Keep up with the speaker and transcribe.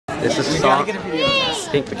This is a song.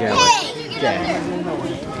 Pink Pajamas.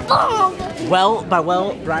 Well,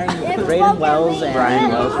 Brayden Wells and Brian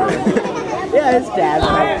Wells. yeah, his dad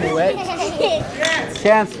might do it.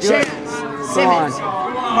 Chance, do it. Go on.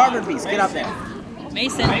 Harvard piece, get up there.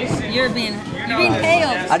 Mason, you're being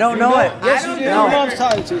hailed. I don't know it. Yes, you do. No.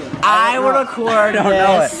 I will record don't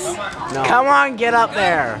know this. it. No. Come on, get up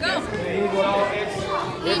there.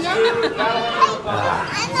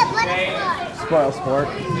 Spoil sport.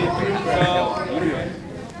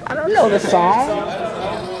 I don't know the song.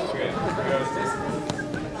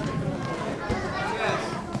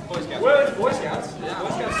 Boy Scouts. Boy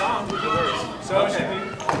Scout song. So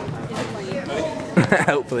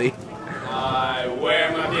Hopefully. I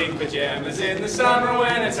wear my pink pajamas in the summer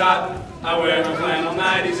when it's hot. I wear my flannel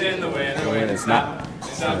nighties in the winter when it's not.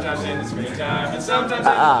 Sometimes in the springtime and sometimes in the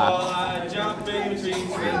fall I jump in between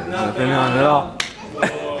with nothing on at all.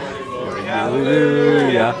 Glory, glory,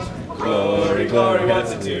 hallelujah. Glory, glory,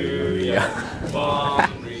 what's it to ya?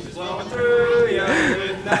 Balm breezes blowing through ya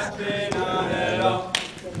with nothing on at all.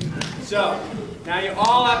 So, now you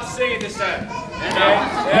all have to sing it this time.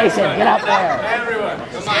 Okay? Mason, get up there. Everyone.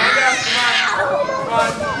 Come on, come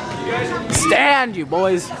on. You guys are Stand, you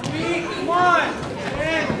boys. come on.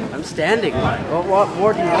 I'm standing. What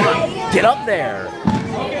more do you want? Get up there.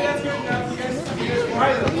 Okay, that's good enough. You guys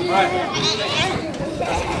alright.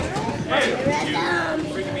 Hey, you're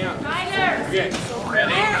freaking me out. Okay,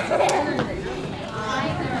 ready?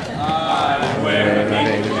 I wear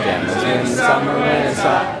my pink pajamas in the summer when it's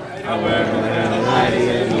hot. I wear my flannel nighties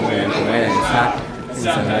in the winter when it's hot.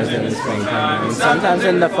 Sometimes in the springtime and sometimes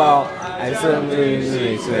in the fall. I simply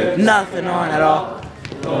with nothing on at all.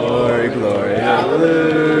 Glory, glory,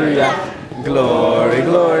 hallelujah. Glory,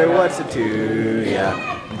 glory, what's it to ya?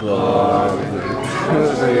 Glory,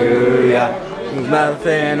 hallelujah.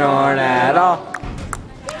 Nothing on at all.